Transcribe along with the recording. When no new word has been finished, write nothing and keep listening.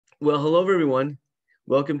Well, hello, everyone.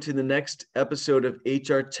 Welcome to the next episode of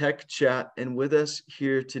HR Tech Chat. And with us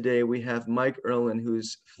here today, we have Mike Erlin,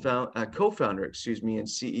 who's co-founder, and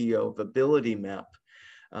CEO of Ability Map.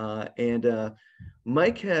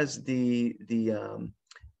 Mike has the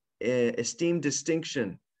esteemed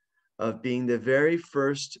distinction of being the very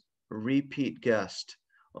first repeat guest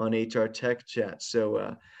on HR Tech Chat.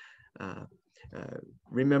 So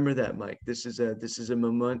remember that, Mike. This is a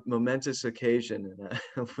momentous occasion.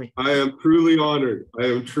 I am truly honored. I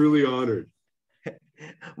am truly honored.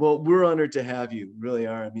 Well, we're honored to have you. Really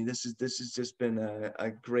are. I mean, this has just been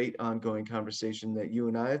a great ongoing conversation that you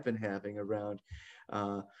and I have been having around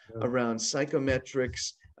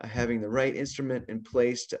psychometrics, having the right instrument in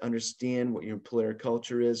place to understand what your employer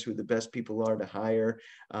culture is, who the best people are to hire,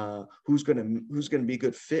 who's going to be a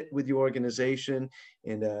good fit with your organization,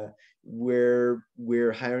 and where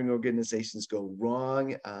hiring organizations go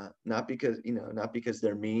wrong, not because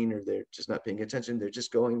they're mean or they're just not paying attention. They're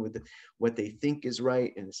just going with what they think is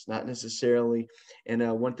right, and it's not necessarily. And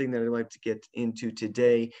one thing that I'd like to get into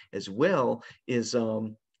today as well is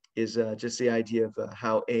just the idea of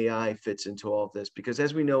how AI fits into all of this, because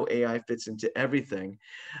as we know, AI fits into everything.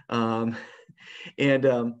 And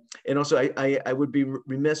also I would be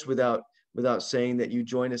remiss without saying that you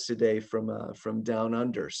join us today from down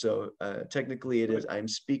under. So technically it is, I'm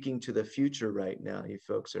speaking to the future right now. You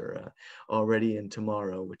folks are already in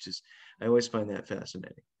tomorrow, I always find that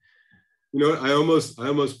fascinating. You know, I almost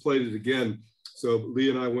played it again. So Lee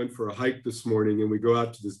and I went for a hike this morning, and we go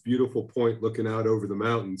out to this beautiful point looking out over the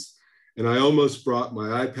mountains. And I almost brought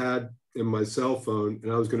my iPad and my cell phone,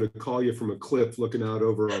 and I was going to call you from a cliff looking out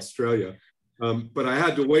over Australia. But I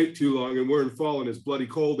had to wait too long, and we're in fall and it's bloody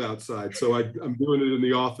cold outside. So I'm doing it in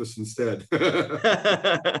the office instead.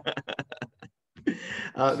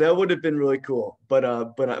 That would have been really cool, but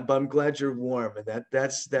I'm glad you're warm, and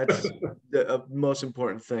that's the most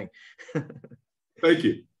important thing. Thank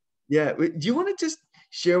you. Yeah. Do you want to just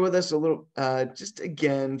share with us a little, just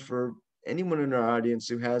again, for anyone in our audience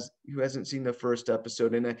who hasn't seen the first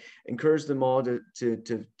episode, and I encourage them all to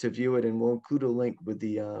view it, and we'll include a link with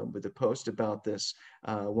the post about this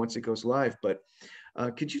once it goes live. But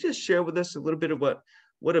could you just share with us a little bit of what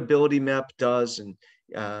Ability Map does, and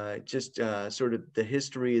just sort of the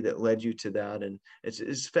history that led you to that? And it's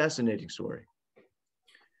a fascinating story.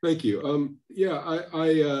 Thank you.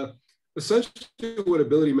 I essentially what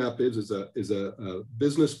Ability Map is a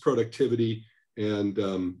business productivity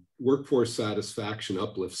and workforce satisfaction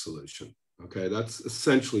uplift solution. Okay, that's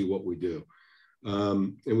essentially what we do,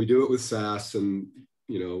 and we do it with SaaS, and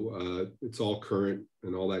it's all current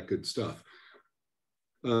and all that good stuff.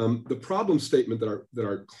 The problem statement that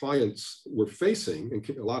our clients were facing, and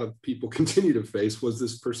a lot of people continue to face, was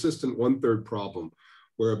this persistent 1/3 problem,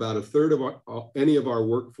 where about 1/3 of any of our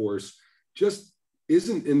workforce just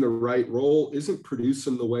isn't in the right role, isn't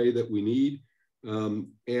producing the way that we need.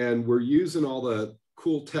 And we're using all the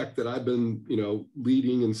cool tech that I've been,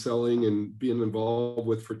 leading and selling and being involved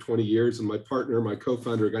with for 20 years. And my partner, my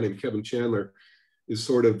co-founder, a guy named Kevin Chandler, is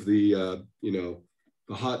sort of the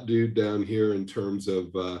hot dude down here in terms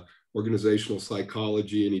of organizational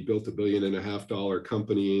psychology. And he built $1.5 billion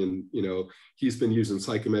company. And, he's been using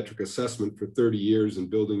psychometric assessment for 30 years and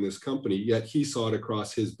building this company, yet he saw it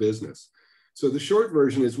across his business. So the short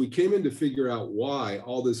version is we came in to figure out why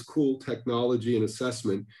all this cool technology and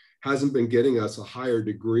assessment hasn't been getting us a higher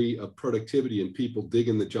degree of productivity and people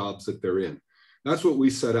digging the jobs that they're in. That's what we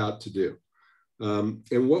set out to do.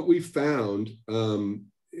 And what we found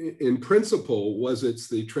in principle was it's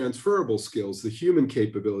the transferable skills, the human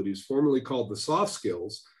capabilities, formerly called the soft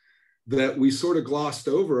skills, that we sort of glossed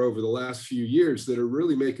over the last few years that are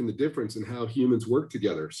really making the difference in how humans work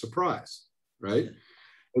together. Surprise, right?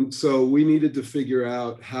 And so we needed to figure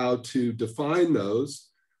out how to define those,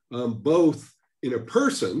 both in a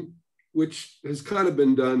person, which has kind of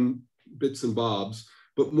been done bits and bobs,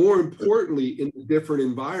 but more importantly, in the different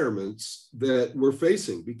environments that we're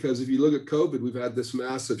facing. Because if you look at COVID, we've had this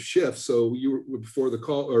massive shift. So before the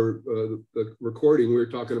call or the recording, we were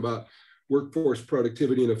talking about workforce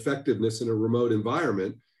productivity and effectiveness in a remote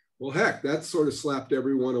environment. Well, heck, that sort of slapped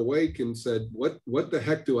everyone awake and said, what the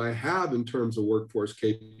heck do I have in terms of workforce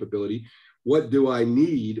capability? What do I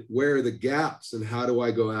need? Where are the gaps, and how do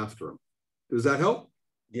I go after them? Does that help?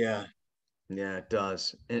 Yeah, it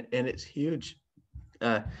does. And it's huge.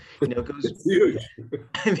 It goes, it's huge.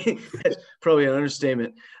 I mean, that's probably an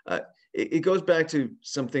understatement. It goes back to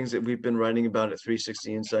some things that we've been writing about at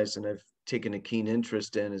 360 Insights, and I've taken a keen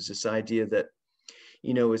interest in, is this idea that,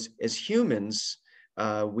 as humans,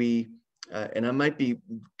 and I might be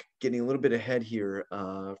getting a little bit ahead here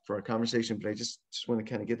for our conversation, but I just want to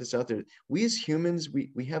kind of get this out there. We as humans,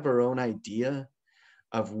 we have our own idea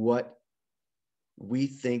of what we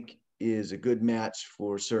think is a good match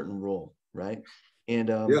for a certain role, right? And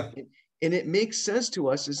Yeah. and it makes sense to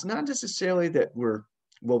us. It's not necessarily that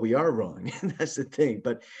we are wrong. That's the thing,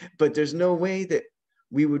 but there's no way that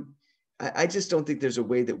we would. I just don't think there's a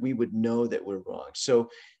way that we would know that we're wrong. So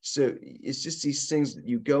it's just these things that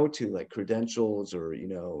you go to, like credentials, or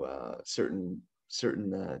certain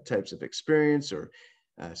types of experience, or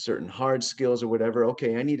certain hard skills or whatever.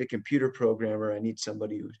 Okay, I need a computer programmer. I need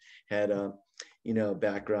somebody who had a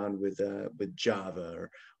background with Java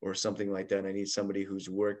or something like that. I need somebody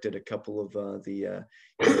who's worked at a couple of the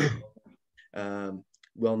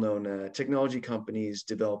well-known technology companies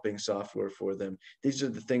developing software for them. These are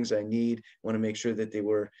the things I need. I want to make sure that they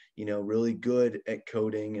were, really good at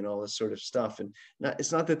coding and all this sort of stuff. And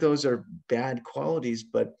it's not that those are bad qualities,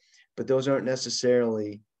 but those aren't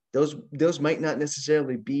necessarily those might not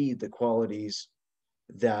necessarily be the qualities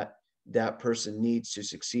that that person needs to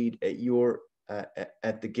succeed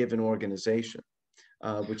at the given organization.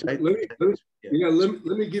 Which I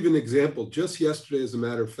let me give an example. Just yesterday, as a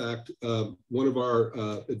matter of fact, one of our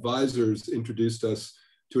advisors introduced us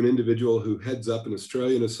to an individual who heads up an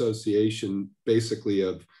Australian association, basically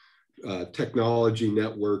of technology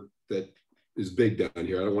network that is big down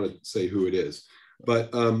here. I don't want to say who it is,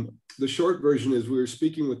 but the short version is we were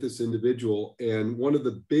speaking with this individual, and one of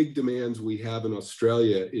the big demands we have in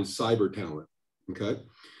Australia is cyber talent. Okay.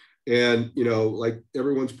 And, like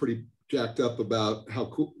everyone's pretty jacked up about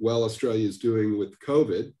how well Australia is doing with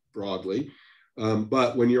COVID broadly.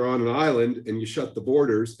 But when you're on an island and you shut the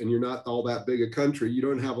borders and you're not all that big a country, you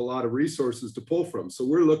don't have a lot of resources to pull from. So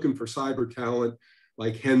we're looking for cyber talent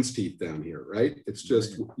like hen's teeth down here, right? It's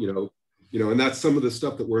just, and that's some of the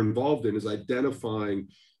stuff that we're involved in, is identifying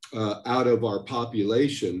out of our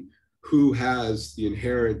population who has the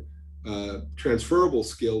inherent transferable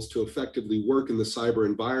skills to effectively work in the cyber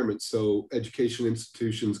environment, so education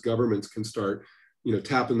institutions, governments can start,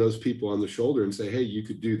 tapping those people on the shoulder and say, hey, you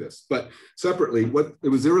could do this. But separately, it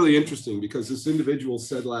was really interesting, because this individual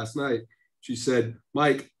said last night, she said,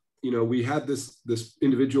 Mike, we had this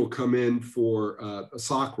individual come in for a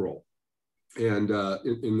SOC role, and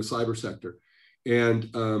in the cyber sector, and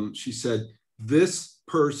she said this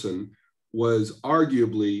person was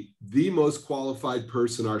arguably the most qualified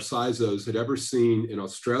person our CISOs had ever seen in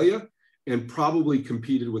Australia, and probably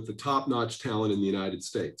competed with the top-notch talent in the United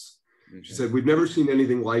States. Okay. She said, we've never seen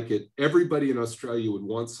anything like it. Everybody in Australia would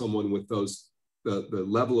want someone with the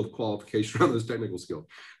level of qualification around those technical skills.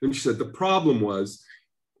 And she said, the problem was,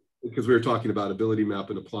 because we were talking about Ability Map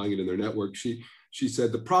and applying it in their network, she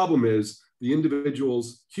said, the problem is the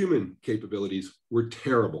individual's human capabilities were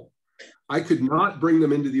terrible. I could not bring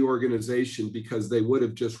them into the organization because they would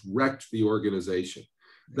have just wrecked the organization.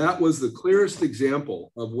 That was the clearest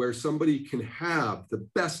example of where somebody can have the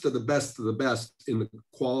best of the best of the best in the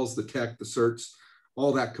quals, the tech, the certs,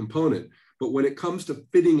 all that component. But when it comes to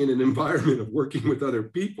fitting in an environment of working with other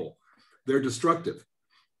people, they're destructive.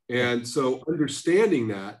 And so understanding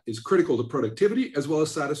that is critical to productivity as well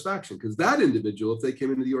as satisfaction, because that individual, if they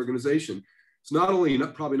came into the organization, it's not only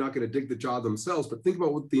probably not going to dig the job themselves, but think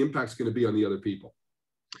about what the impact's going to be on the other people.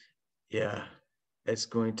 Yeah, it's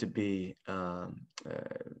going to be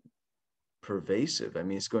pervasive. I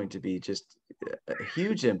mean, it's going to be just a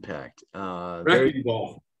huge impact. Wrecking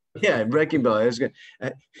ball. Yeah, wrecking ball. I was going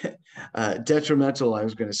detrimental. I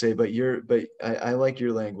was going to say, but I like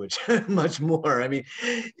your language much more. I mean,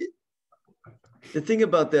 the thing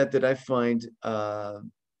about that I find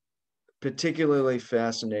particularly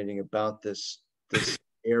fascinating about this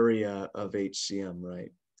area of HCM,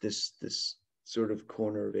 right? This sort of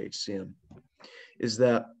corner of HCM, is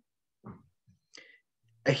that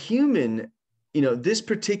a human, this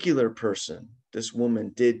particular person, this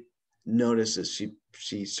woman did notice this.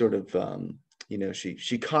 She sort of,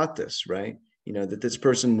 she caught this, right? That this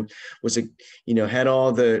person was had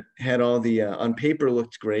all the on paper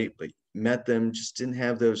looked great, but met them, just didn't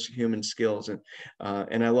have those human skills. And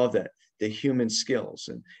I love that, the human skills.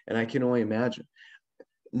 And I can only imagine.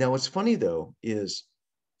 Now, what's funny though, is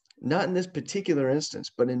not in this particular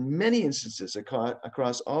instance, but in many instances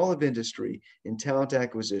across all of industry in talent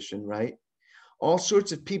acquisition, right? All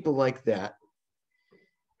sorts of people like that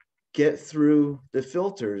get through the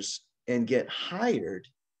filters and get hired.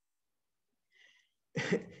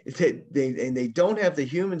 they don't have the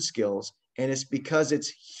human skills, and it's because it's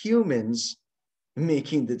humans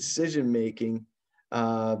making the decision making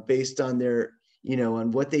based on their,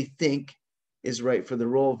 on what they think is right for the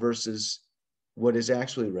role versus what is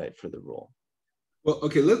actually right for the role. Well,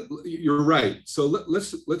 okay, you're right. So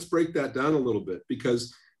let's break that down a little bit,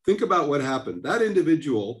 because think about what happened. That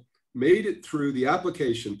individual made it through the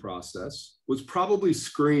application process, was probably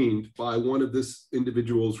screened by one of this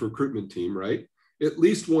individual's recruitment team, right? At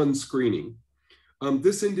least one screening.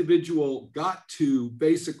 This individual got to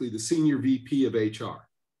basically the senior VP of HR.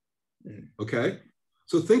 Okay.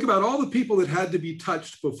 So think about all the people that had to be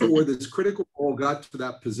touched before this critical role got to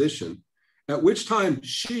that position, at which time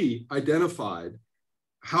she identified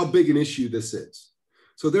how big an issue this is.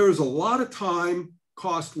 So there was a lot of time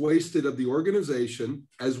cost wasted of the organization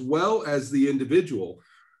as well as the individual,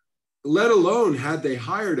 let alone had they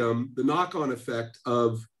hired them, the knock-on effect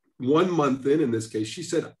of 1 month in this case. She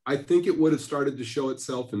said, I think it would have started to show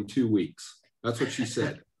itself in 2 weeks. That's what she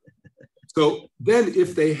said. So then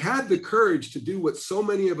if they had the courage to do what so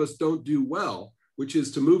many of us don't do well, which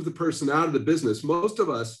is to move the person out of the business, most of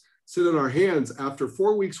us sit on our hands. After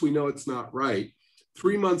 4 weeks, we know it's not right.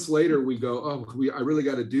 3 months later, we go, oh, I really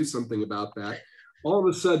got to do something about that. All of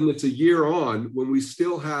a sudden, it's a year on when we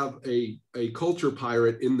still have a culture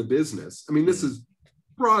pirate in the business. I mean, this is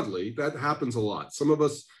broadly, that happens a lot. Some of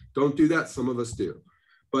us don't do that. Some of us do.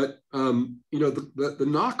 But, you know, the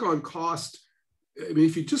knock-on cost, I mean,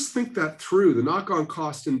 if you just think that through, the knock-on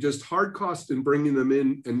cost and just hard cost in bringing them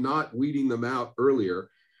in and not weeding them out earlier,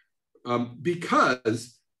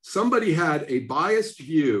 because somebody had a biased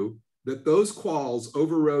view that those quals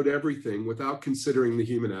overrode everything without considering the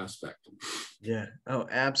human aspect. Yeah. Oh,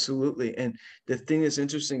 absolutely. And the thing that's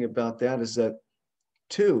interesting about that is that,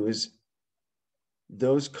 too, is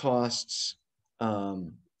those costs,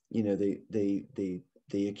 you know,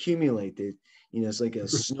 they accumulate. They, you know, it's like a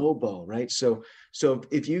snowball, right? So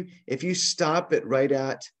if you stop it right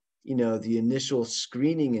at, you know, the initial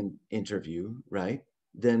screening interview, right,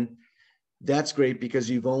 then that's great, because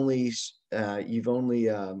you've only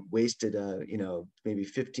wasted you know, maybe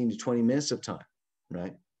 15 to 20 minutes of time,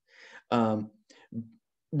 right?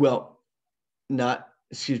 Well, not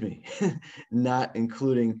not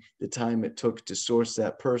including the time it took to source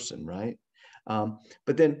that person, right?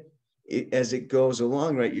 But then as it goes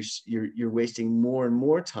along, right, you're wasting more and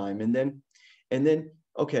more time, and then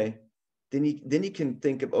okay, then you can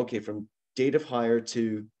think of, okay, from date of hire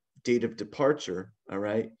to date of departure, all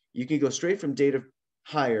right. You can go straight from date of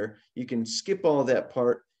hire. You can skip all that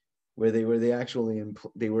part where they were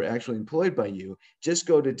actually employed by you. Just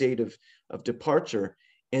go to date of departure,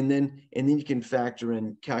 and then you can factor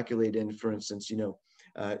in, calculate in, for instance, you know,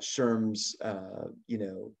 SHRM's, you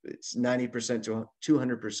know, it's 90% to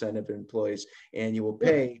 200% of employees' annual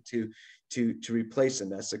pay to replace them.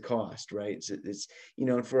 That's the cost, right? It's you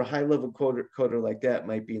know, for a high level coder like that,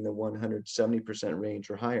 might be in the 170% range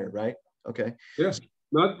or higher, right? Okay. Yeah.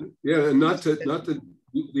 Not to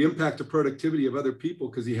the impact of productivity of other people,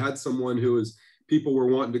 because he had someone who was, people were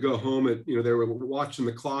wanting to go home at, you know, they were watching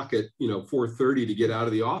the clock at, you know, 4:30 to get out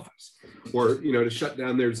of the office, or, you know, to shut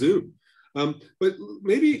down their Zoom. But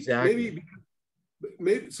maybe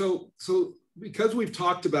so because we've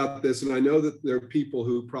talked about this, and I know that there are people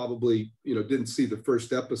who probably, you know, didn't see the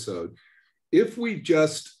first episode, if we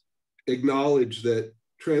just acknowledge that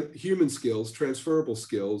human skills, transferable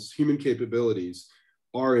skills, human capabilities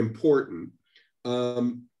are important,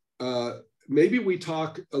 maybe we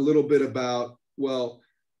talk a little bit about, well,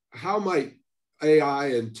 how might AI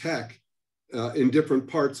and tech in different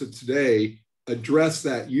parts of today address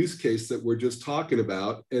that use case that we're just talking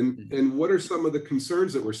about, and what are some of the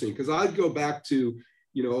concerns that we're seeing? Because I'd go back to,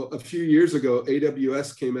 you know, a few years ago,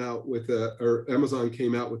 AWS came out with or Amazon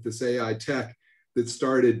came out with this AI tech that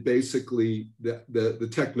started basically, the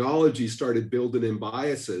technology started building in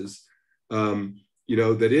biases, you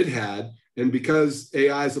know, that it had. And because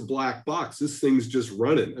AI is a black box, this thing's just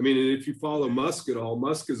running. I mean, if you follow Musk at all,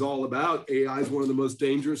 Musk is all about AI is one of the most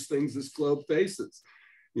dangerous things this globe faces,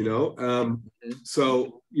 you know?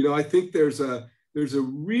 So, you know, I think there's a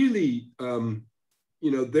really, you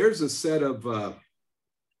know, there's a set of,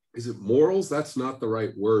 is it morals? That's not the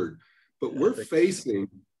right word, but we're facing,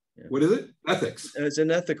 what is it? Ethics. It's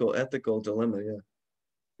an ethical dilemma. Yeah.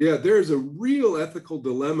 Yeah, there's a real ethical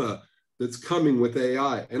dilemma that's coming with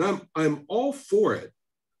AI, and I'm all for it.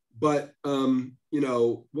 But you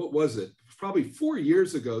know, what was it? Probably 4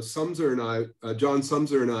 years ago, Sumser and I, John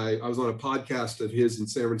Sumser and I was on a podcast of his in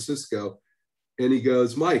San Francisco, and he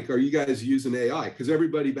goes, "Mike, are you guys using AI?" Because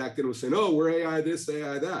everybody back then was saying, "Oh, we're AI this,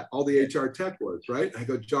 AI that." All the HR tech was, right? I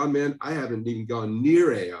go, "John, man, I haven't even gone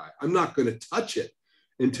near AI. I'm not going to touch it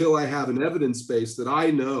until I have an evidence base that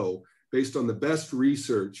I know, based on the best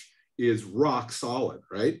research, is rock solid,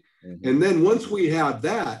 right?" And then once we have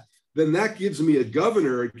that, then that gives me a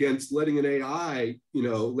governor against letting an AI,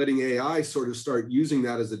 letting AI sort of start using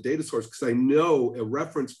that as a data source, because I know a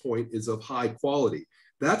reference point is of high quality.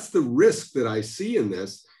 That's the risk that I see in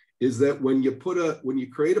this, is that when you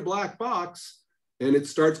create a black box and it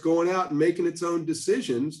starts going out and making its own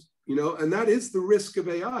decisions, and that is the risk of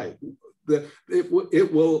AI. The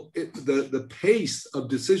pace of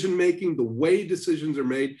decision making, the way decisions are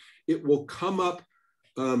made, it will come up.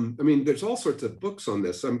 There's all sorts of books on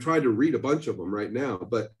this. I'm trying to read a bunch of them right now,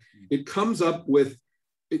 but it comes up with,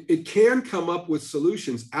 it can come up with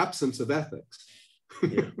solutions, absence of ethics.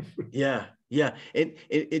 Yeah.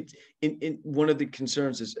 And one of the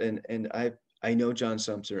concerns is, and I know John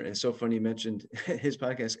Sumser, and it's so funny you mentioned his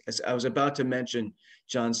podcast. I was about to mention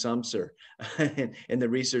John Sumser and the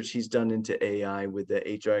research he's done into AI with the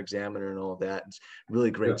HR Examiner and all of that. It's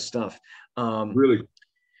really great stuff. Really?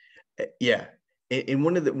 Yeah. And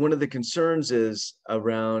one of the concerns is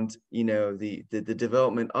around, the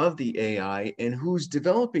development of the AI and who's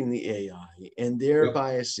developing the AI and their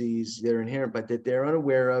biases, their inherent, but that they're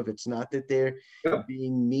unaware of. It's not that they're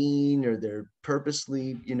being mean or they're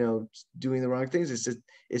purposely, doing the wrong things. It's just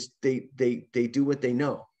they do what they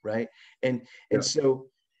know, right? And so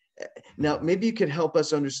now maybe you could help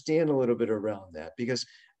us understand a little bit around that, because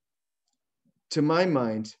to my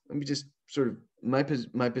mind, let me just sort of my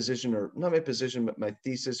position, or not my position, but my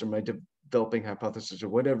thesis or my developing hypothesis or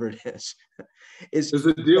whatever it is. Does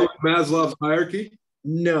it deal with Maslow's hierarchy?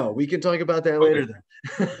 No, we can talk about that later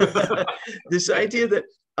then. This idea that,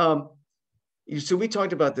 so we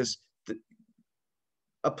talked about this,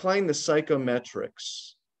 applying the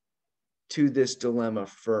psychometrics to this dilemma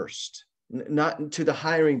first, not to the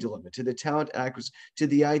hiring dilemma, to the talent acquisition, to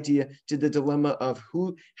the idea, to the dilemma of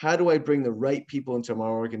how do I bring the right people into my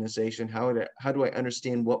organization? How do I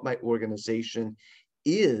understand what my organization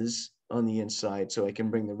is on the inside, so I can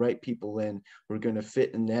bring the right people in who are going to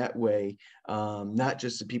fit in that way, not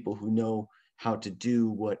just the people who know how to do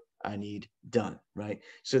what I need done, right?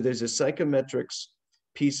 So there's a psychometrics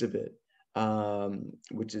piece of it,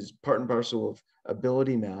 which is part and parcel of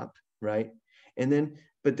ability map, right?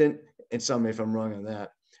 But then, and tell me if I'm wrong on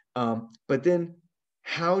that. But then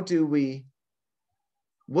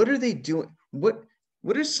what are they doing? What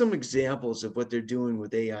are some examples of what they're doing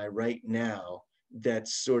with AI right now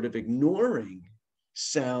that's sort of ignoring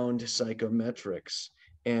sound psychometrics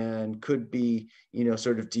and could be,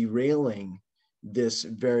 sort of derailing this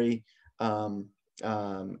very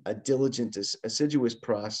a diligent, assiduous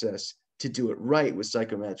process to do it right with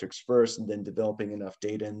psychometrics first, and then developing enough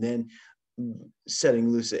data, and then setting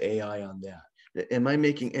loose AI on that. Am I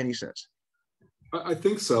making any sense? I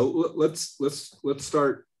think so. Let's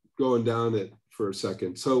start going down it for a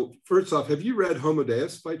second. So first off, have you read Homo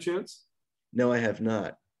Deus by chance? No, I have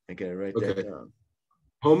not. I gotta write that down.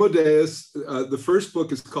 Homo Deus, the first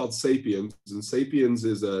book is called Sapiens, and Sapiens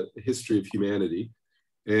is a history of humanity.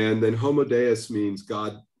 And then Homo Deus means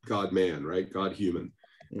God man, right? God human.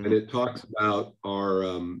 Mm-hmm. And it talks about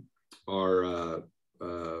our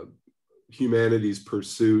humanity's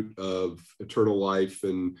pursuit of eternal life.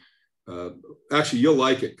 And actually, you'll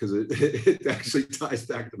like it because it actually ties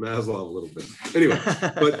back to Maslow a little bit. Anyway,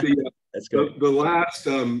 but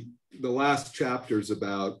the last chapter is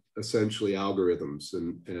about essentially algorithms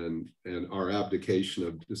and our abdication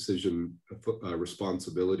of decision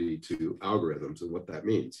responsibility to algorithms and what that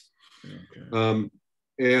means. Okay.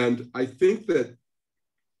 And I think that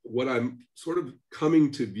what I'm sort of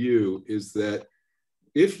coming to view is that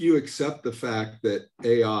if you accept the fact that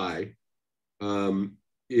AI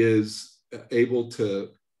is able to,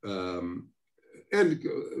 and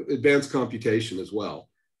advanced computation as well,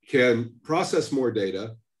 can process more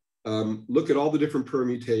data, look at all the different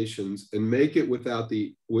permutations and make it with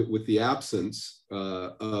the absence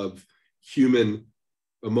of human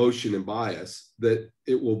emotion and bias, that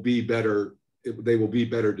it will be better. They will be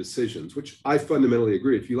better decisions, which I fundamentally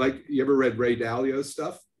agree. If you ever read Ray Dalio's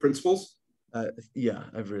stuff, Principles? Yeah,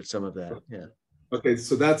 I've read some of that. Yeah. Okay,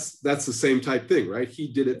 so that's the same type thing, right? He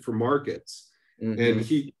did it for markets, and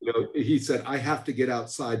he said, I have to get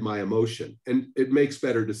outside my emotion, and it makes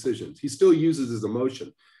better decisions. He still uses his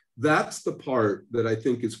emotion. That's the part that I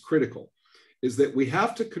think is critical, is that we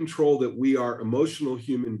have to control that we are emotional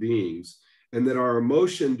human beings, and that our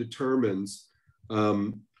emotion determines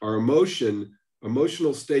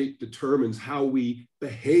emotional state determines how we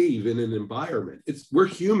behave in an environment. We're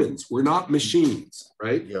humans, we're not machines,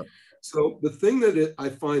 right? Yeah. So the thing that I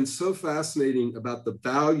find so fascinating about the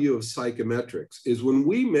value of psychometrics is when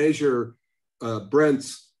we measure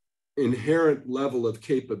Brent's inherent level of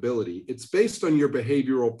capability, it's based on your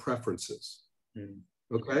behavioral preferences,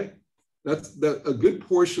 okay? a good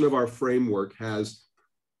portion of our framework has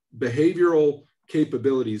behavioral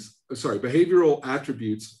behavioral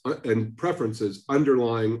attributes and preferences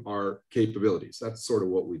underlying our capabilities. That's sort of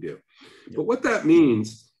what we do. Yep. But what that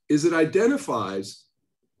means is it identifies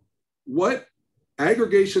what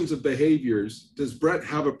aggregations of behaviors does Brett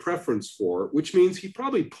have a preference for, which means he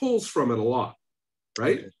probably pulls from it a lot,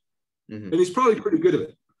 right? Okay. Mm-hmm. And he's probably pretty good at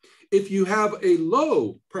it. If you have a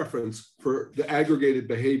low preference for the aggregated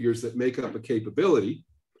behaviors that make up a capability,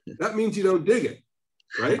 that means you don't dig it,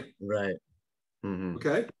 right? Right. Mm-hmm.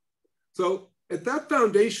 Okay. So at that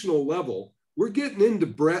foundational level, we're getting into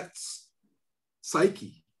Brett's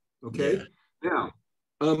psyche. Okay. Yeah.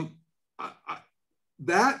 Now,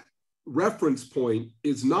 that reference point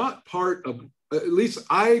is not part of, at least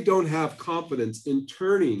I don't have confidence in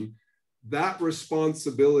turning that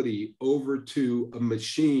responsibility over to a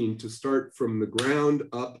machine to start from the ground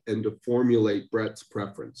up and to formulate Brett's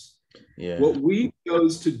preference. Yeah. What we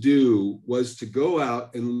chose to do was to go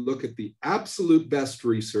out and look at the absolute best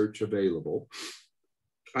research available,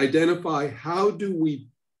 identify how do we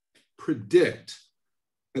predict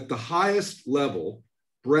at the highest level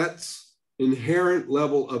Brett's inherent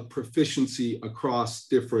level of proficiency across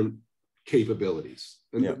different capabilities.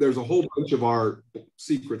 And there's a whole bunch of our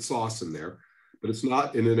secret sauce in there, but it's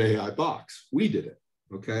not in an AI box. We did it,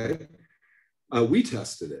 okay? We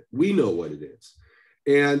tested it. We know what it is.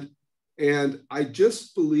 And I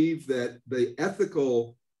just believe that the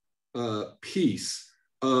ethical piece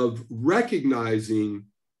of recognizing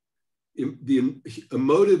the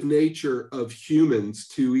emotive nature of humans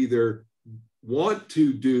to either want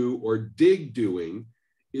to do or dig doing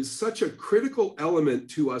is such a critical element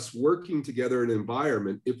to us working together in an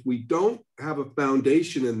environment. If we don't have a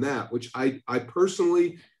foundation in that, which I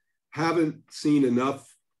personally haven't seen enough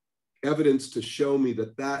evidence to show me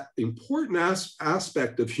that that important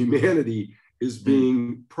aspect of humanity is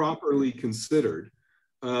being properly considered.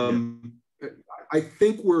 I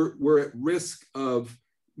think we're at risk of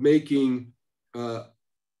making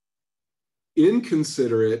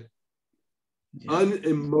inconsiderate,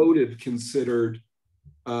 unemotive considered,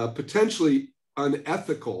 potentially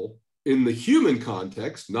unethical in the human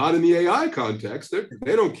context, not in the AI context.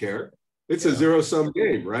 They don't care. It's a zero-sum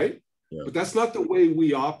game, right? Yeah. But that's not the way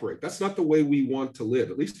we operate. That's not the way we want to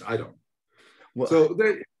live. At least I don't. Well, so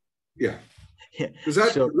Does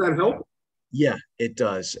that help? Yeah, it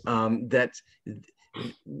does.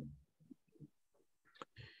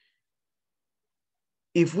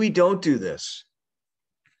 If we don't do this,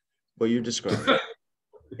 what you're describing,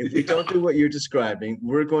 if we don't do what you're describing,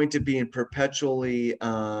 we're going to be in perpetually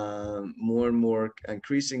more and more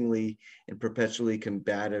increasingly in perpetually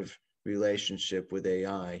combative relationship with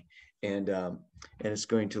AI. And it's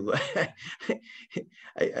going to,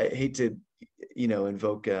 I hate to,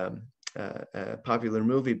 invoke a popular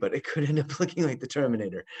movie, but it could end up looking like the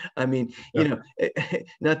Terminator. I mean,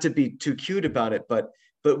 not to be too cute about it, but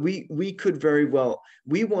we could very well,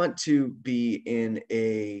 we want to be in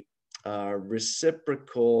a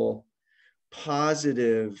reciprocal,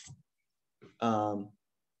 positive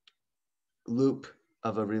loop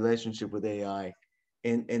of a relationship with AI.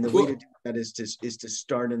 And the way to do that is to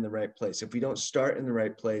start in the right place. If we don't start in the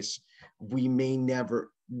right place, we may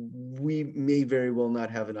very well not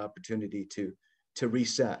have an opportunity to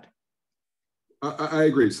reset. I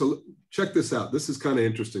agree. So check this out. This is kind of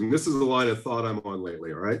interesting. This is the line of thought I'm on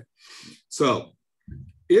lately, all right? So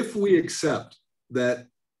if we accept that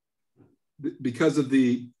because of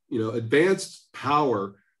the advanced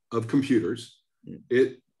power of computers,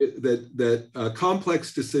 that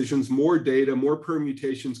complex decisions, more data, more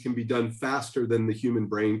permutations can be done faster than the human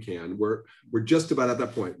brain can. We're just about at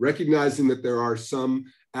that point, recognizing that there are some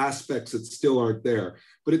aspects that still aren't there.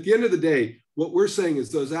 But at the end of the day, what we're saying is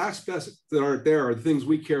those aspects that aren't there are the things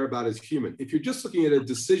we care about as human. If you're just looking at a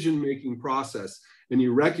decision-making process and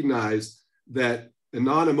you recognize that a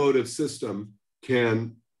non-emotive system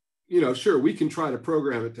can, sure, we can try to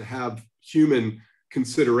program it to have human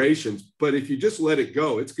considerations, but if you just let it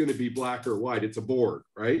go, it's going to be black or white. It's a Borg,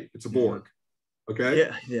 right? It's a Borg. Okay.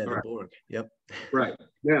 Yeah, the Borg. Yep. Right.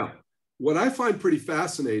 Now, what I find pretty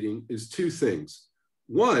fascinating is two things.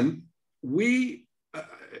 One,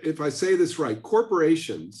 if I say this right,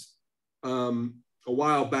 corporations a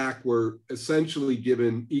while back were essentially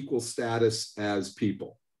given equal status as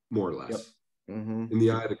people, more or less. Yep. In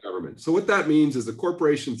the eye of the government. So what that means is a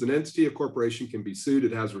corporation's an entity. A corporation can be sued.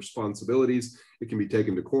 It has responsibilities. It can be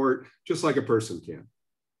taken to court, just like a person can.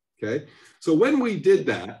 Okay. So when we did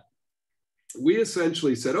that, we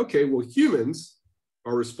essentially said, okay, well, humans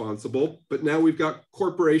are responsible, but now we've got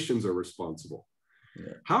corporations are responsible.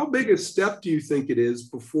 Yeah. How big a step do you think it is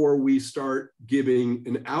before we start giving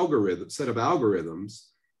an set of algorithms,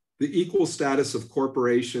 the equal status of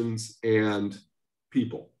corporations and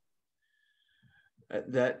people?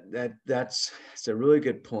 That's a really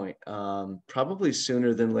good point. Probably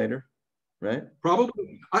sooner than later, right?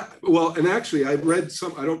 Probably. Well, and actually, I read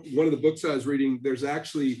one of the books I was reading, there's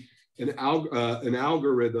actually an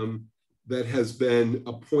algorithm that has been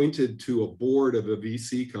appointed to a board of a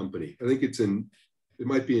VC company. I think it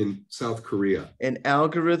might be in South Korea. An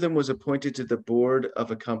algorithm was appointed to the board of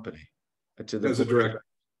a company, as a director.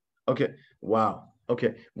 Okay. Wow.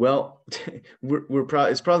 Okay. Well,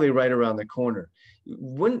 it's probably right around the corner.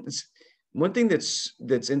 One thing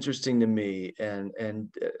that's interesting to me, and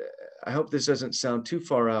I hope this doesn't sound too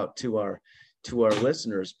far out to our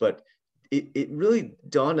listeners, but it really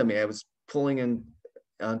dawned on me. I was pulling in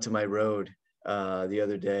onto my road the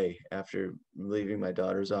other day after leaving my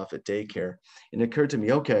daughters off at daycare, and it occurred to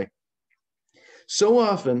me, okay, so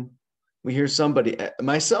often we hear somebody,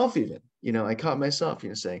 myself even, I caught myself,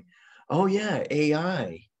 saying, oh yeah,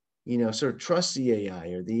 AI, sort of trust the AI,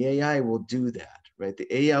 or the AI will do that, right?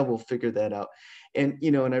 The AI will figure that out. And,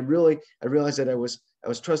 and I realized that I was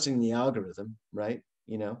trusting the algorithm, right?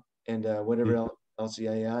 And whatever else the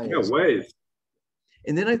AI is. Yeah, ways.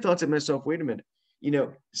 And then I thought to myself, wait a minute,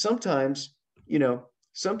 sometimes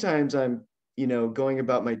I'm, going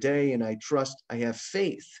about my day, and I have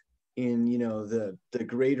faith in, the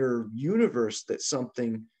greater universe, that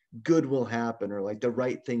something good will happen, or like the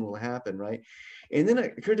right thing will happen, right? And then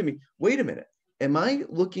it occurred to me, wait a minute, am I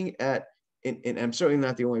looking at, and I'm certainly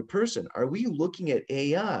not the only person, are we looking at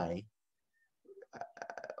AI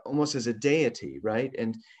almost as a deity, right?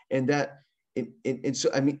 And so,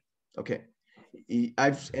 I mean, okay,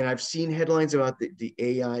 I've seen headlines about the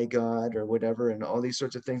AI God or whatever, and all these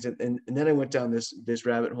sorts of things, and then I went down this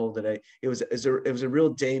rabbit hole that it was a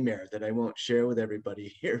real daymare that I won't share with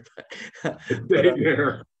everybody here, but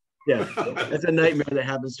daymare. Yeah, that's a nightmare that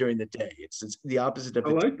happens during the day. It's the opposite of. I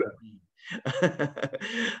like that.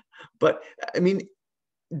 But I mean,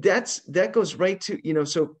 that goes right to,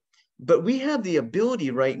 so, but we have the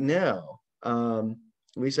ability right now, at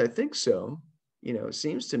least I think so, it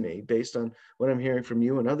seems to me, based on what I'm hearing from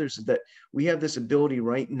you and others, is that we have this ability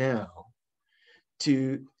right now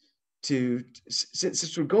to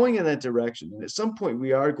since we're going in that direction, and at some point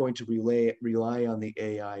we are going to rely on the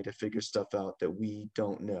AI to figure stuff out that we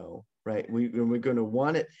don't know, right? We're going to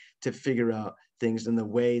want it to figure out things in the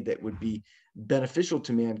way that would be beneficial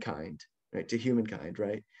to mankind, right? To humankind,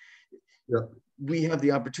 right? Yeah. We have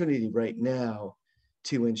the opportunity right now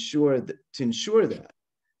to ensure that,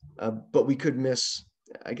 but we could miss.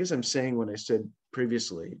 I guess I'm saying what I said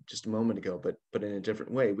previously just a moment ago, but in a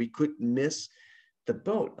different way. We could miss the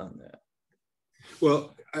boat on that.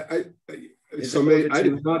 Well, I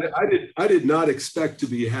did not expect to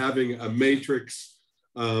be having a matrix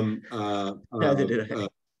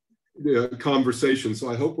conversation. So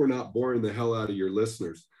I hope we're not boring the hell out of your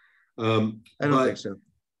listeners. I don't think so.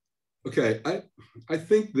 Okay, I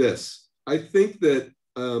think this. I think that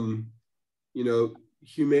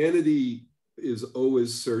humanity is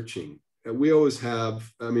always searching. And we always have.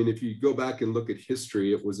 I mean, if you go back and look at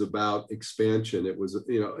history, it was about expansion. It was,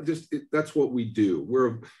 that's what we do.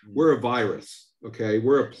 We're a virus, okay?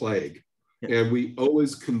 We're a plague, and we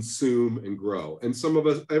always consume and grow. And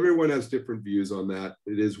everyone has different views on that.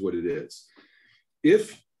 It is what it is.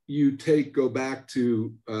 If you go back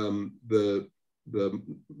to the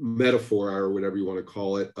metaphor, or whatever you want to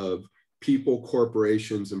call it, of people,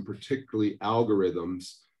 corporations, and particularly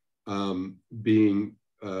algorithms being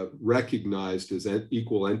recognized as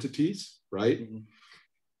equal entities, right? Mm-hmm.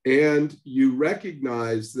 And you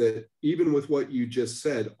recognize that even with what you just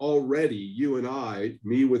said, already you and I,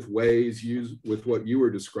 me with Waze, you with what you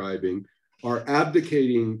were describing, are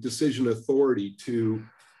abdicating decision authority to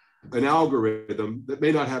an algorithm that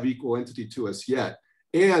may not have equal entity to us yet.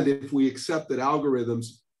 And if we accept that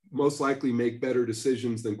algorithms most likely make better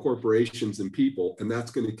decisions than corporations and people, and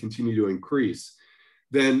that's going to continue to increase,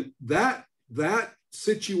 then that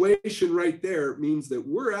situation right there means that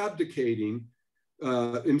we're abdicating,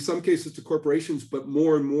 in some cases to corporations, but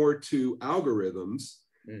more and more to algorithms.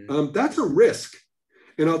 Mm-hmm. That's a risk.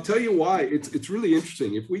 And I'll tell you why. It's really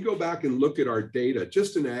interesting. If we go back and look at our data,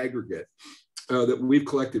 just in aggregate that we've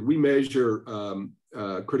collected, we measure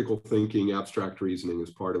critical thinking, abstract reasoning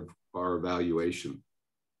as part of our evaluation.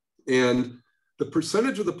 And the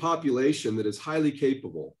percentage of the population that is highly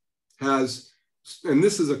capable has, and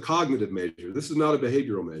this is a cognitive measure, this is not a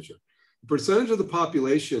behavioral measure, the percentage of the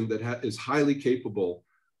population that is highly capable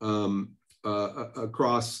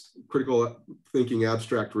across critical thinking,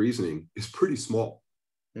 abstract reasoning is pretty small.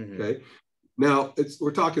 Mm-hmm. Okay. Now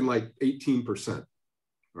we're talking like 18%.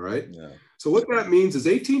 All right. Yeah. So what that means is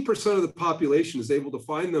 18% of the population is able to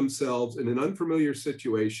find themselves in an unfamiliar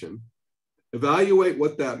situation, evaluate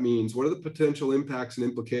what that means, what are the potential impacts and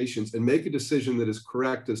implications, and make a decision that is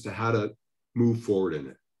correct as to how to move forward in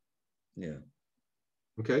it. Yeah.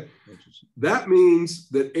 Okay. That means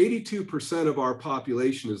that 82% of our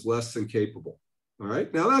population is less than capable. All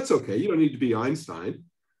right. Now that's okay. You don't need to be Einstein.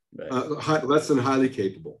 Right. Less than highly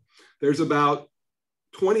capable. There's about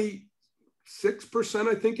 26%,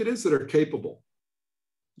 I think it is, that are capable.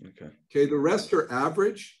 Okay. Okay. The rest are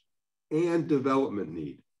average and development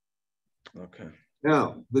need. Okay.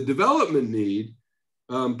 Now, the development need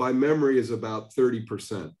by memory is about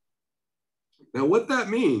 30%. Now, what that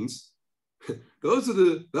means, those are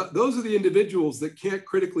the individuals that can't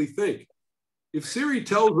critically think. If Siri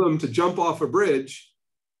tells them to jump off a bridge,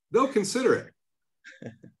 they'll consider it.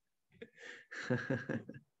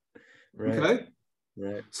 Right. Okay.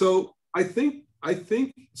 Right. So I think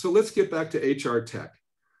so. Let's get back to HR tech.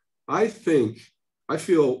 I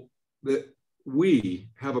feel that we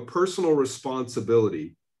have a personal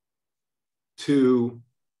responsibility to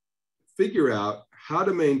figure out how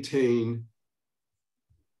to maintain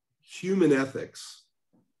human ethics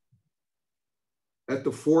at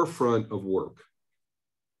the forefront of work.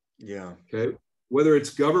 Yeah. Okay. Whether it's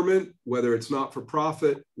government, whether it's not for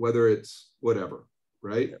profit, whether it's whatever,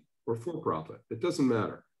 right? Yeah. Or for profit, it doesn't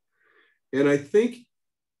matter. And I think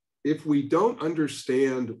if we don't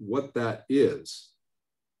understand what that is,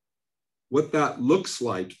 what that looks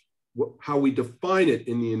like, how we define it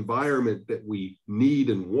in the environment that we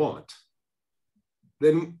need and want,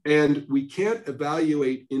 then, and we can't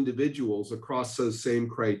evaluate individuals across those same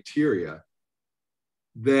criteria,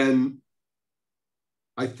 then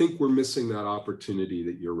I think we're missing that opportunity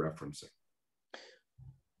that you're referencing.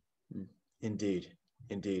 Indeed.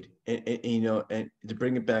 Indeed. And, you know, and to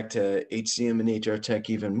bring it back to HCM and HR tech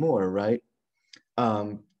even more, right?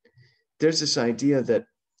 There's this idea that,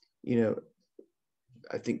 you know,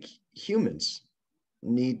 I think humans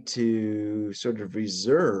need to sort of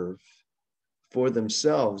reserve for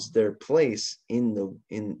themselves their place in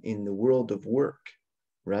the world of work,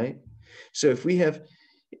 right? So if we have,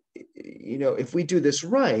 you know, if we do this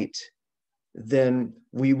right, then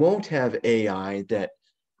we won't have AI that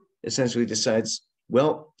essentially decides,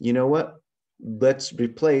 well, you know what? Let's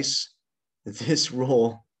replace this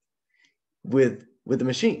role with a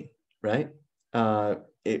machine, right?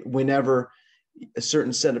 Whenever a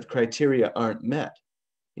certain set of criteria aren't met.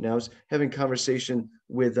 You know, I was having a conversation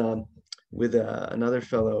with another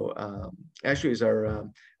fellow. Actually, is our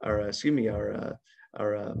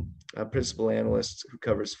principal analyst who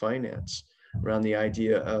covers finance, around the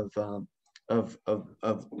idea of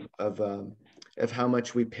how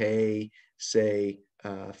much we pay, say,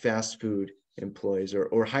 fast food employees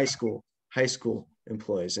or high school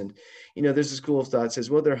employees. And, you know, there's a school of thought that says,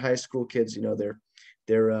 well, they're high school kids, you know, they're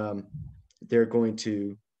going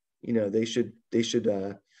to, you know, they should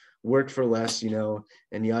work for less, you know,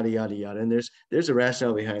 and yada, yada, yada. And there's a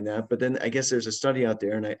rationale behind that. But then I guess there's a study out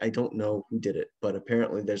there, and I don't know who did it, but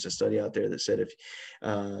apparently there's a study out there that said if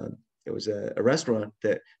it was a restaurant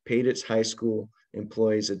that paid its high school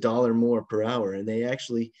employees $1 more per hour, and they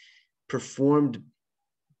actually performed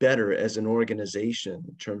better as an organization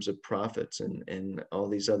in terms of profits and all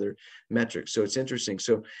these other metrics. So it's interesting.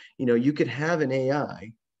 So, you know, you could have an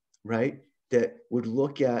AI, right, that would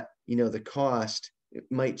look at, you know, the cost. It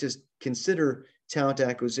might just consider talent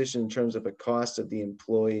acquisition in terms of a cost of the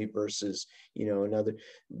employee versus, you know,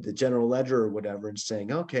 the general ledger or whatever, and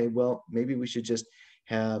saying, okay, well, maybe we should just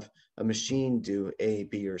have a machine do A,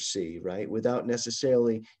 B, or C, right? Without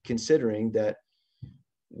necessarily considering that,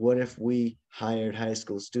 what if we hired high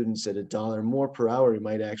school students at $1 more per hour, we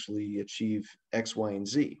might actually achieve X, Y, and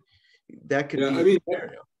Z. That could be a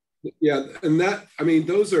scenario. Yeah, and that, I mean,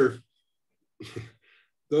 those are,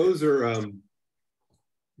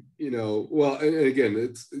 you know, well, and again,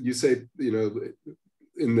 it's, you say, you know,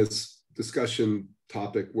 in this discussion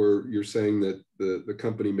topic where you're saying that the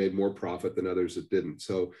company made more profit than others that didn't.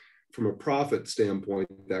 So from a profit standpoint,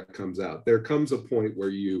 that comes out. There comes a point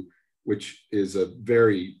where which is a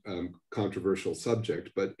very controversial subject,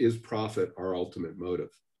 but is profit our ultimate motive?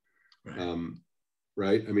 Right.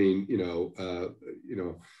 Right? I mean, you know,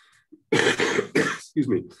 excuse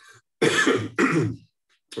me.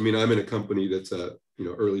 I mean, I'm in a company that's a, you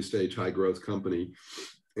know, early stage, high growth company,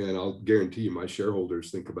 and I'll guarantee you my shareholders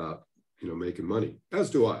think about, you know, making money, as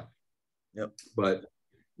do I. Yep. But,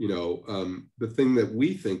 you know, the thing that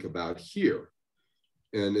we think about here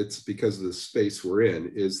and it's because of the space we're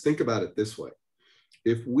in, is think about it this way.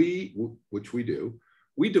 If we, which we do,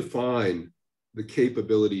 we define the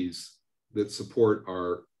capabilities that support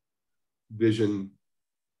our vision,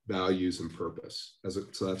 values, and purpose.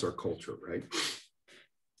 So that's our culture, right?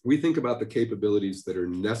 We think about the capabilities that are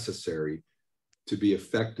necessary to be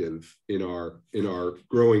effective in our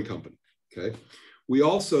growing company, okay? We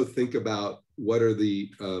also think about what are the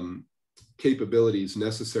capabilities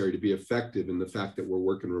necessary to be effective in the fact that we're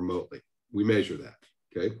working remotely. We measure that,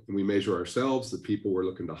 okay? And we measure ourselves, the people we're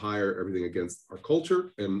looking to hire, everything against our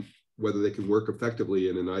culture, and whether they can work effectively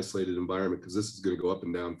in an isolated environment, because this is going to go up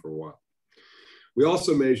and down for a while. We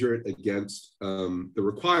also measure it against the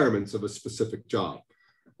requirements of a specific job,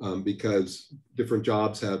 because different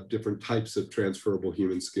jobs have different types of transferable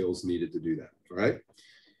human skills needed to do that, all right?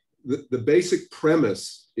 The basic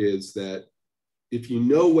premise is that if you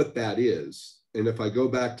know what that is, and if I go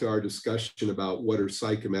back to our discussion about what are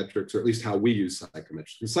psychometrics, or at least how we use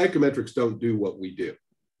psychometrics, the psychometrics don't do what we do,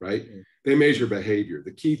 right? Mm-hmm. They measure behavior.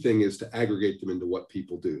 The key thing is to aggregate them into what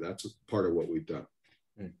people do. That's part of what we've done.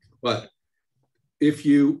 Mm-hmm. But if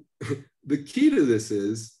you, the key to this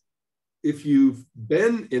is, if you've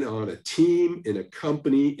been on a team, in a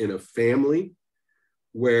company, in a family,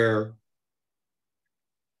 where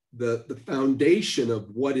the foundation of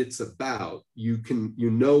what it's about, you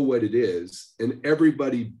know what it is, and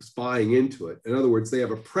everybody's buying into it. In other words, they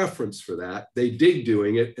have a preference for that. They dig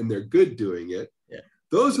doing it, and they're good doing it. Yeah.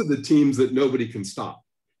 Those are the teams that nobody can stop.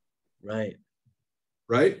 Right.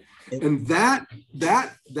 Right. And that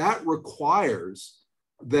requires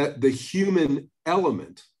that the human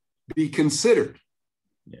element be considered.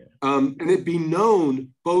 Yeah. And it be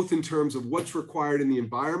known both in terms of what's required in the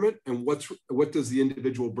environment and what does the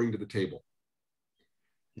individual bring to the table.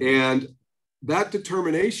 Yeah. And that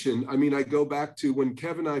determination, I mean, I go back to when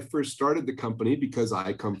Kevin and I first started the company, because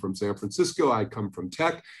I come from San Francisco, I come from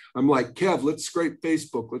tech. I'm like, Kev, let's scrape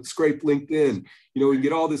Facebook, let's scrape LinkedIn, we can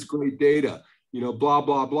get all this great data, blah,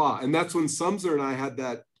 blah, blah. And that's when Sumser and I had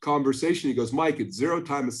that conversation. He goes, Mike, it's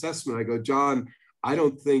zero-time assessment. I go, John, I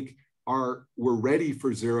don't think we're ready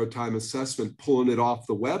for zero-time assessment, pulling it off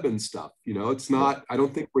the web and stuff. It's not, I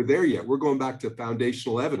don't think we're there yet. We're going back to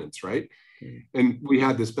foundational evidence, right? And we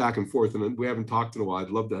had this back and forth, and we haven't talked in a while.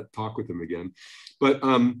 I'd love to talk with him again. But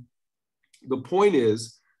the point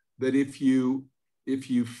is that if you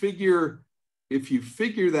figure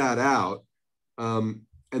that out, and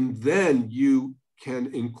then you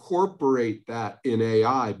can incorporate that in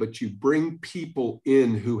AI, but you bring people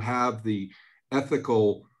in who have the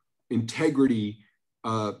ethical integrity,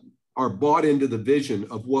 are bought into the vision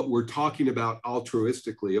of what we're talking about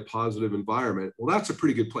altruistically, a positive environment. Well, that's a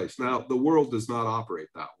pretty good place. Now, the world does not operate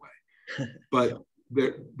that way, but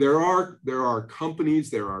there are companies,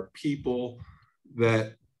 there are people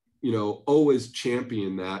that, always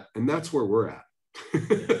champion that. And that's where we're at.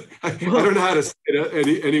 I don't know how to say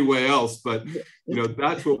it any way else, but,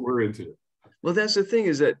 that's what we're into. Well, that's the thing,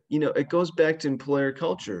 is that, it goes back to employer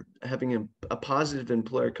culture, having a positive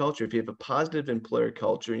employer culture. If you have a positive employer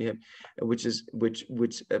culture, and you have,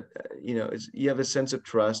 you have a sense of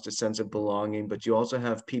trust, a sense of belonging, but you also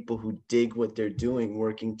have people who dig what they're doing,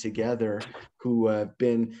 working together, who have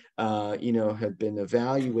been,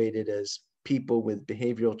 evaluated as people with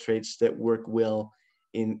behavioral traits that work well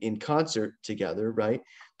in concert together, right?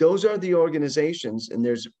 Those are the organizations, and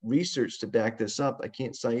there's research to back this up. I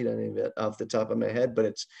can't cite any of it off the top of my head, but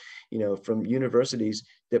it's, from universities,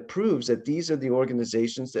 that proves that these are the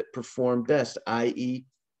organizations that perform best, i.e.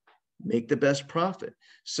 make the best profit.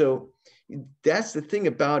 So that's the thing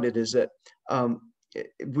about it, is that,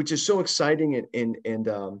 which is so exciting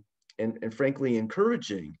and frankly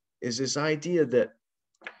encouraging, is this idea that,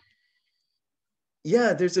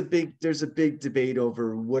 yeah, there's a big debate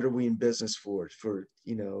over what are we in business for,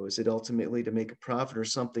 is it ultimately to make a profit or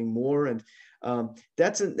something more? And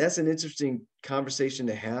that's an interesting conversation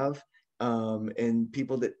to have. And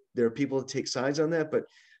there are people that take sides on that, but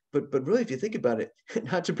really, if you think about it,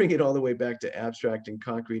 not to bring it all the way back to abstract and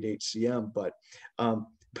concrete HCM,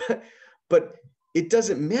 but it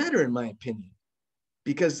doesn't matter, in my opinion,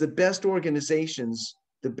 because the best organizations,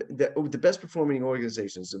 the best performing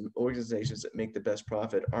organizations, the organizations that make the best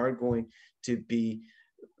profit, are going to be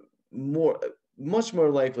much more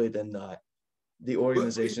likely than not the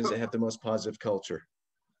organizations that have the most positive culture.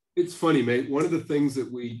 It's funny, mate. One of the things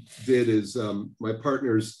that we did is, my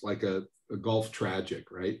partner's like a golf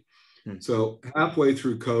tragic, right? So halfway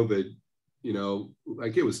through COVID,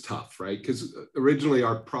 it was tough, right? Because originally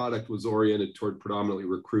our product was oriented toward predominantly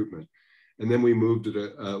recruitment. And then we moved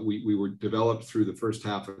to we were developed through the first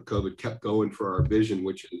half of COVID, kept going for our vision,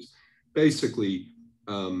 which is basically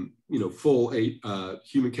full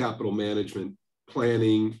human capital management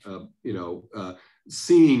planning,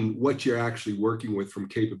 seeing what you're actually working with from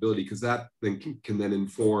capability, because that then can then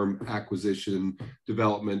inform acquisition,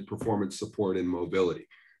 development, performance support, and mobility.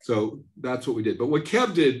 So that's what we did. But what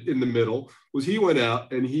Kev did in the middle was he went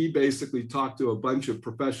out and he basically talked to a bunch of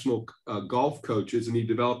professional golf coaches, and he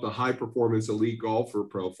developed a high performance elite golfer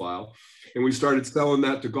profile. And we started selling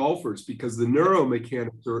that to golfers, because the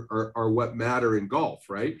neuromechanics are what matter in golf,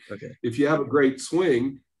 right? Okay. If you have a great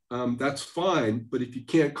swing, that's fine. But if you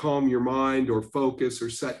can't calm your mind or focus or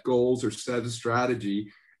set goals or set a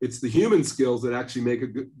strategy, it's the human skills that actually make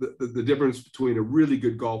the difference between a really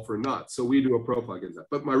good golfer and not. So we do a profile against that.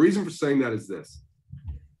 But my reason for saying that is this.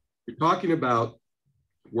 You're talking about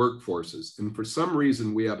workforces. And for some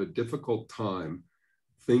reason, we have a difficult time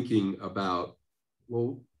thinking about,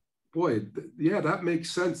 well, boy, yeah, that makes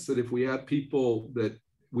sense that if we have people that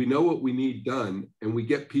we know what we need done and we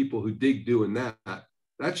get people who dig doing that,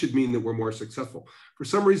 that should mean that we're more successful. For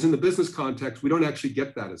some reason, in the business context, we don't actually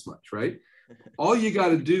get that as much, right? All you got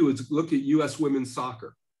to do is look at U.S. women's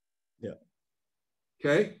soccer. Yeah.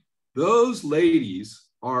 Okay. Those ladies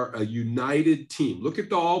are a united team. Look at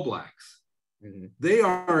the All Blacks. Mm-hmm. They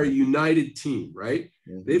are a united team, right?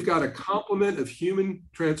 Mm-hmm. They've got a complement of human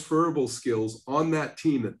transferable skills on that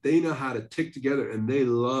team that they know how to tick together, and they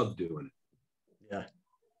love doing it. Yeah.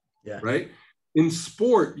 Yeah. Right. In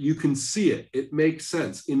sport, you can see it. It makes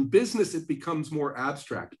sense. In business, it becomes more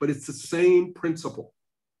abstract, but it's the same principle.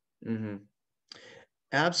 Mm-hmm.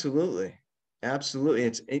 Absolutely.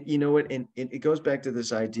 Absolutely. You know what, and it goes back to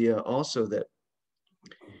this idea also that,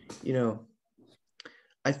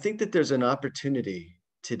 I think that there's an opportunity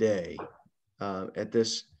today at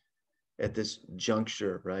this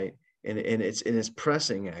juncture, right? And it's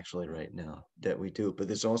pressing actually right now that we do, but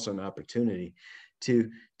there's also an opportunity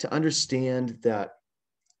to understand that,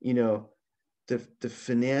 the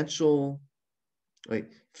financial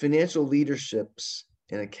leaderships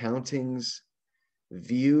and accounting's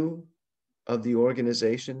view of the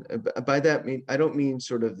organization. By that I don't mean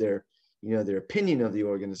sort of their opinion of the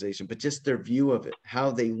organization, but just their view of it, how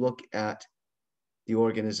they look at the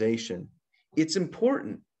organization. It's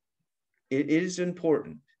important. It is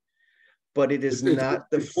important, but it is not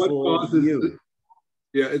the full view.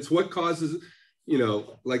 Yeah, it's what causes,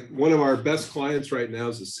 like one of our best clients right now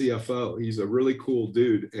is a CFO. He's a really cool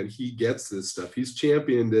dude, and he gets this stuff. He's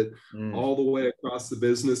championed it all the way across the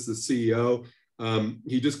business, the CEO.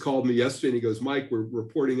 He just called me yesterday and he goes, Mike, we're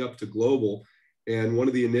reporting up to global. And one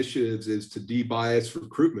of the initiatives is to de-bias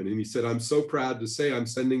recruitment. And he said, I'm so proud to say I'm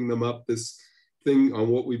sending them up this thing on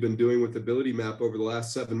what we've been doing with Ability Map over the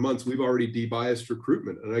last 7 months. We've already de-biased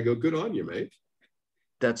recruitment. And I go, good on you, mate.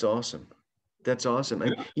 That's awesome. That's awesome.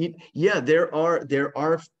 Yeah, there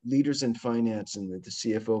are leaders in finance in the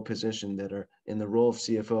CFO position that are in the role of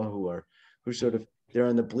CFO who sort of, they're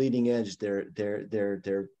on the bleeding edge. They're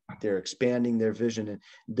expanding their vision, and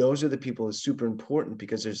those are the people that's super important,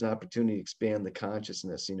 because there's an opportunity to expand the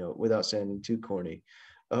consciousness, without sounding too corny,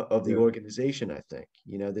 of the organization. I think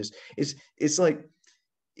it's like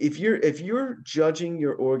if you're judging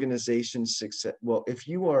your organization's success, well, if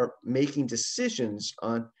you are making decisions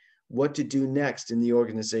on what to do next in the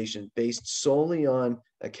organization based solely on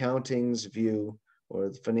accounting's view or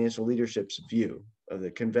the financial leadership's view, of the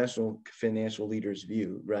conventional financial leader's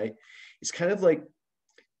view, right? It's kind of like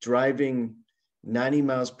driving 90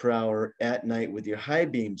 miles per hour at night with your high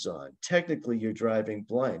beams on. Technically, you're driving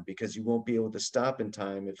blind, because you won't be able to stop in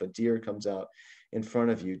time if a deer comes out in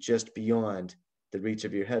front of you just beyond the reach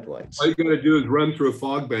of your headlights. All you got to do is run through a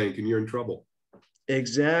fog bank and you're in trouble.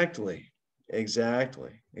 Exactly. Yeah.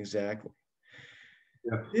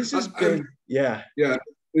 This has been, yeah.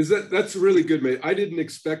 That's really good, mate. I didn't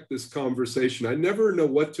expect this conversation. I never know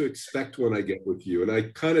what to expect when I get with you, and I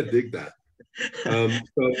kind of dig that.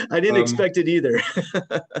 I didn't expect it either.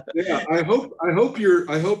 Yeah, I hope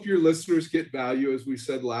your listeners get value. As we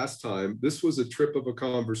said last time, this was a trip of a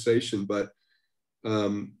conversation, but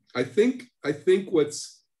I think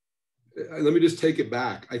what's, let me just take it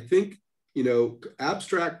back. I think,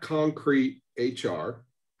 abstract concrete HR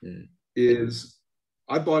is,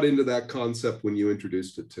 I bought into that concept when you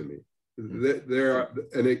introduced it to me.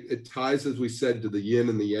 It ties, as we said, to the yin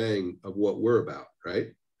and the yang of what we're about,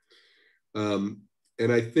 right? And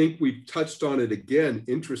I think we've touched on it again,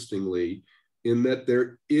 interestingly, in that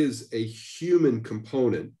there is a human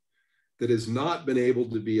component that has not been able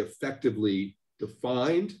to be effectively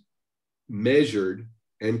defined, measured,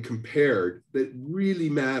 and compared, that really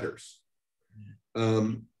matters.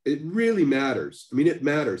 it really matters. I mean, it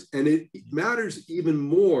matters. And it matters even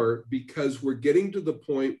more because we're getting to the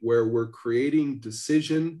point where we're creating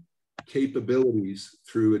decision capabilities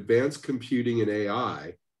through advanced computing and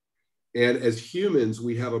AI. And as humans,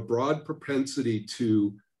 we have a broad propensity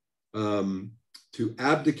to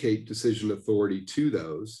abdicate decision authority to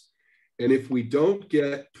those. And if we don't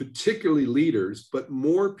get particularly leaders, but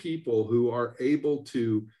more people who are able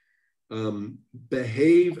to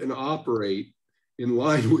behave and operate in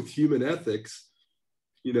line with human ethics,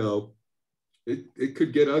 you know, it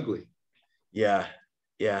could get ugly. Yeah,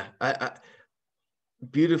 yeah. I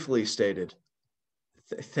beautifully stated.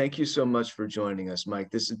 Thank you so much for joining us,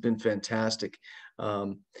 Mike. This has been fantastic.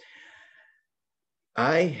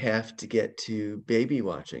 I have to get to baby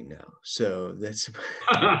watching now, so that's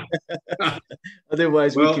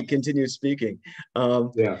otherwise we could continue speaking.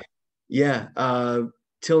 Yeah. Yeah.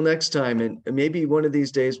 Till next time, and maybe one of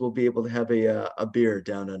these days we'll be able to have a beer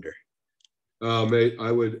down under. Mate,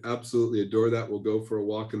 I would absolutely adore that. We'll go for a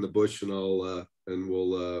walk in the bush, and we'll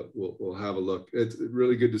have a look. It's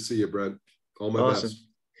really good to see you, Brent. All my Awesome. best.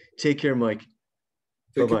 Take care, Mike.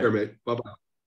 Take Bye-bye. care, mate. Bye-bye.